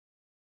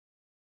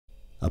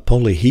A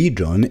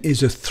polyhedron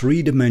is a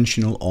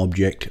three-dimensional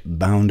object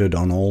bounded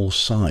on all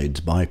sides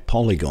by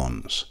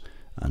polygons,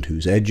 and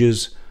whose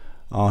edges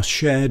are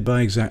shared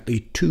by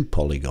exactly two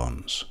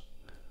polygons.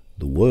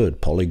 The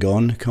word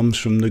polygon comes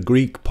from the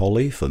Greek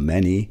poly for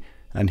many,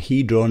 and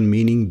hedron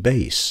meaning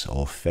base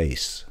or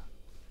face.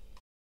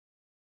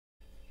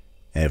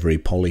 Every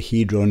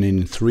polyhedron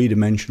in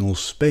three-dimensional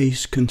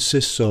space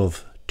consists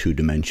of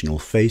two-dimensional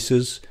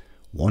faces,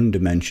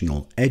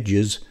 one-dimensional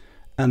edges,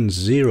 and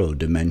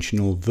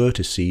zero-dimensional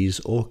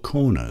vertices or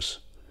corners.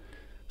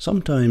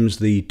 Sometimes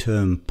the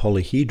term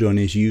polyhedron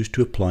is used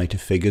to apply to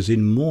figures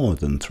in more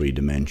than 3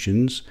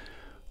 dimensions,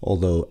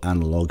 although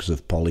analogues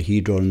of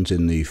polyhedrons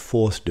in the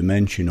 4th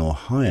dimension or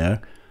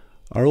higher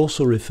are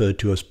also referred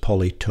to as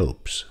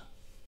polytopes.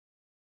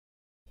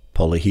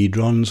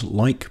 Polyhedrons,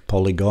 like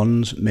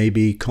polygons, may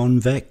be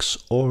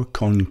convex or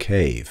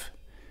concave.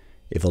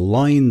 If a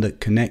line that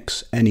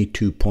connects any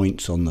 2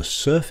 points on the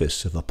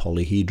surface of a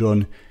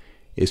polyhedron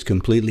is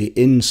completely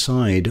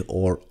inside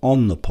or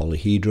on the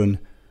polyhedron,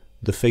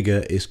 the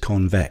figure is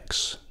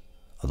convex.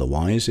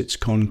 Otherwise, it's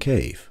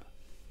concave.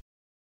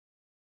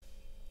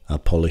 A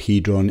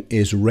polyhedron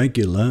is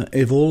regular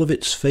if all of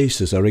its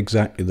faces are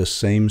exactly the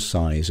same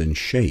size and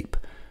shape,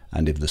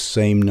 and if the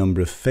same number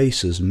of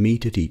faces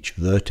meet at each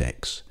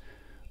vertex.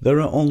 There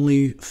are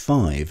only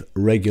 5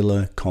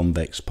 regular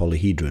convex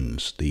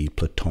polyhedrons, the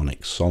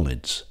Platonic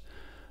solids.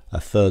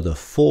 A further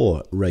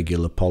 4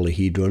 regular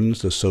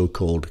polyhedrons, the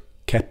so-called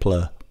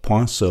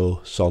Kepler-Poisson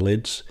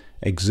solids,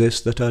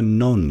 exist that are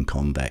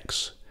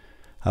non-convex.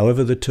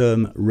 However, the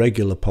term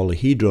regular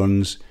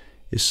polyhedrons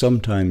is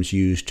sometimes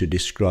used to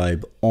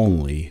describe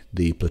only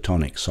the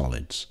Platonic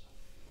solids.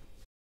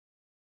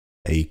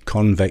 A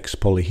convex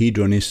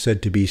polyhedron is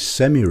said to be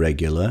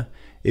semi-regular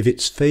if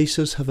its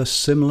faces have a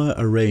similar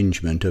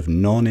arrangement of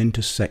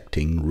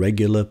non-intersecting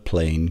regular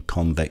plane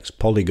convex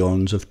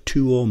polygons of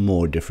 2 or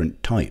more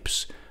different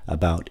types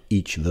about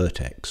each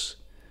vertex.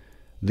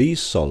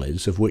 These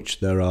solids, of which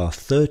there are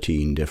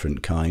 13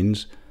 different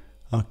kinds,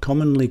 are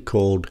commonly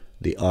called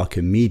the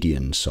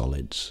Archimedean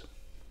solids.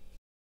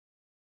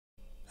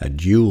 A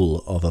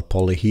dual of a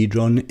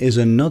polyhedron is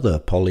another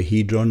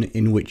polyhedron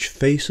in which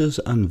faces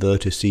and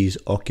vertices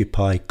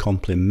occupy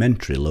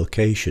complementary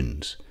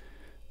locations.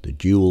 The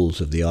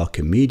duals of the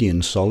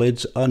Archimedean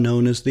solids are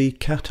known as the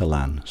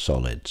Catalan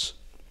solids.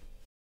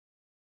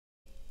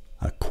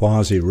 A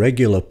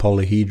quasi-regular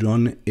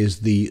polyhedron is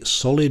the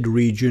solid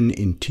region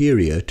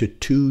interior to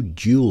 2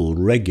 dual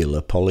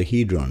regular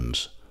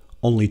polyhedrons.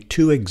 Only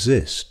 2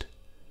 exist,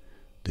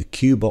 the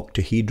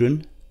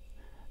cuboctahedron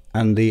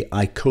and the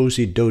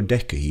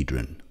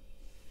icosydodecahedron.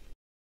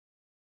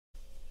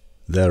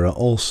 There are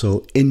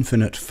also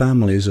infinite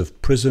families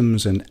of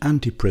prisms and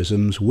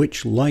antiprisms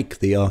which, like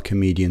the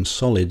Archimedean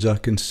solids, are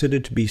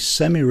considered to be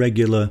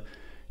semi-regular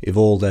if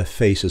all their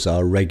faces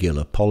are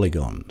regular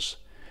polygons.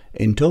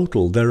 In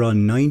total, there are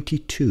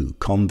 92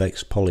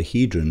 convex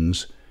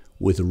polyhedrons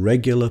with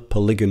regular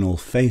polygonal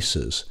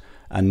faces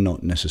and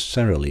not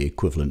necessarily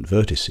equivalent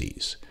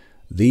vertices.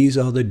 These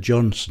are the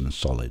Johnson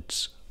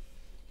solids.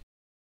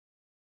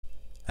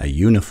 A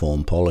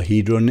uniform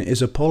polyhedron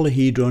is a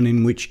polyhedron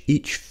in which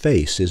each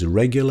face is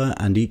regular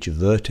and each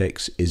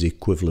vertex is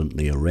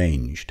equivalently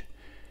arranged.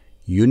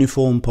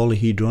 Uniform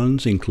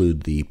polyhedrons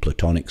include the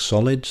Platonic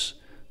solids,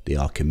 the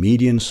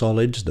Archimedean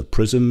solids, the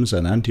prisms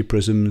and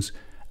antiprisms,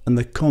 and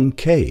the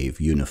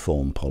concave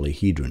uniform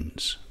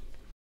polyhedrons.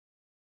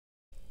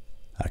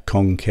 A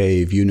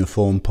concave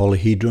uniform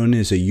polyhedron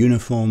is a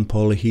uniform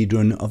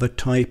polyhedron of a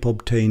type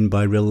obtained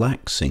by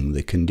relaxing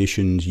the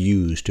conditions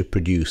used to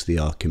produce the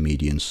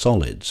Archimedean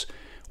solids,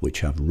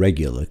 which have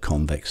regular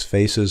convex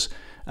faces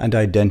and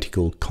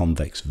identical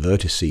convex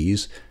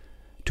vertices,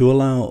 to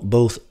allow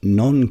both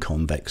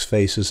non-convex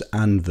faces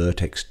and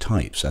vertex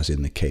types, as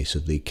in the case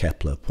of the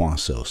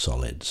Kepler-Poisson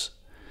solids.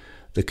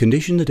 The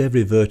condition that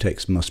every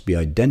vertex must be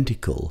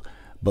identical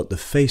but the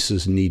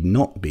faces need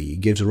not be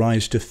gives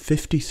rise to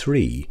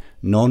 53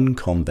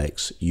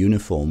 non-convex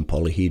uniform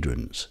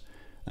polyhedrons.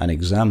 An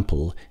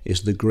example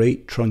is the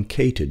great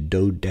truncated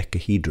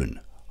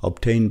dodecahedron,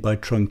 obtained by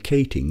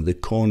truncating the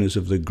corners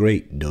of the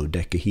great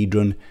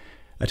dodecahedron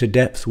at a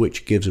depth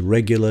which gives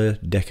regular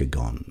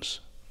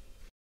decagons.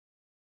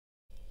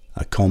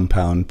 A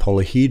compound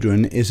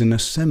polyhedron is an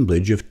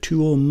assemblage of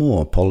 2 or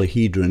more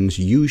polyhedrons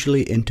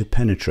usually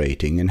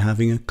interpenetrating and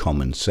having a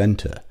common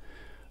center.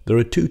 There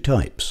are 2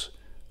 types,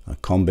 a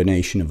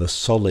combination of a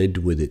solid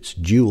with its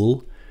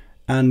dual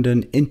and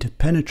an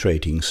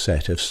interpenetrating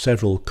set of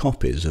several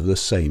copies of the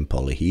same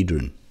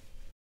polyhedron.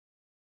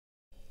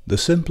 The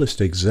simplest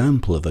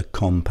example of a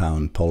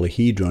compound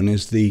polyhedron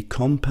is the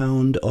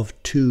compound of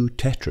 2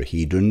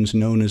 tetrahedrons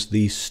known as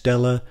the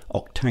stellar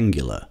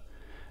octangula,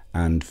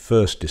 and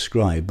first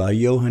described by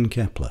Johann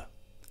Kepler.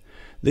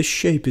 This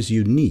shape is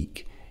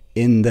unique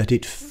in that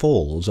it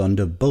falls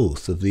under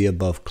both of the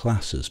above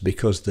classes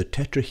because the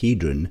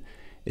tetrahedron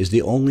is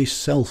the only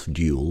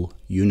self-dual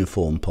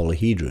uniform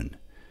polyhedron.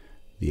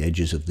 The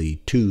edges of the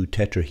 2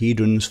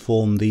 tetrahedrons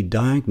form the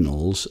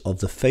diagonals of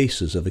the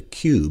faces of a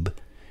cube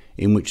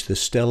in which the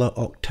stellar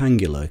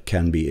octangular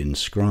can be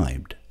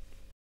inscribed.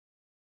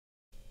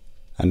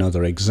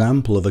 Another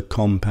example of a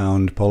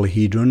compound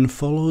polyhedron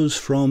follows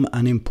from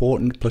an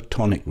important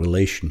Platonic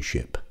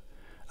relationship.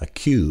 A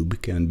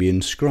cube can be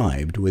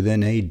inscribed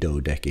within a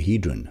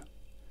dodecahedron.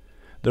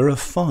 There are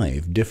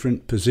 5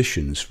 different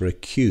positions for a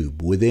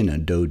cube within a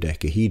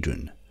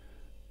dodecahedron.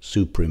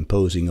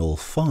 Superimposing all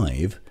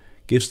 5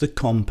 gives the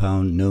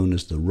compound known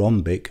as the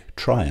rhombic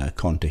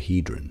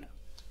triacontahedron.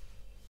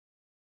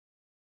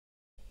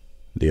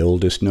 The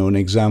oldest known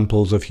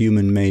examples of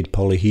human-made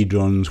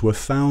polyhedrons were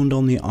found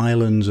on the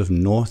islands of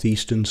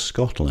northeastern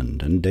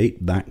Scotland and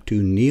date back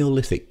to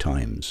Neolithic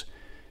times,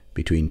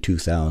 between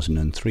 2000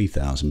 and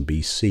 3000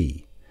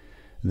 BC.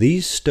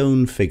 These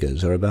stone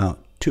figures are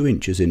about 2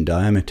 inches in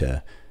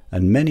diameter,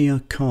 and many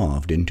are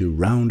carved into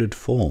rounded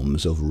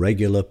forms of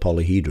regular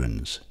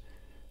polyhedrons.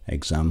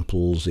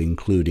 Examples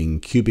including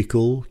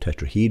cubical,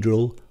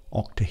 tetrahedral,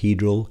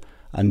 octahedral,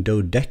 and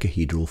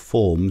dodecahedral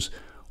forms,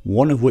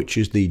 one of which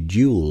is the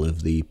dual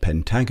of the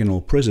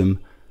pentagonal prism,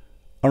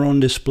 are on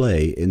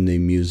display in the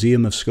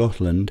Museum of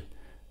Scotland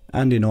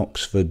and in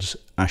Oxford's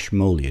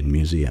Ashmolean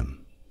Museum.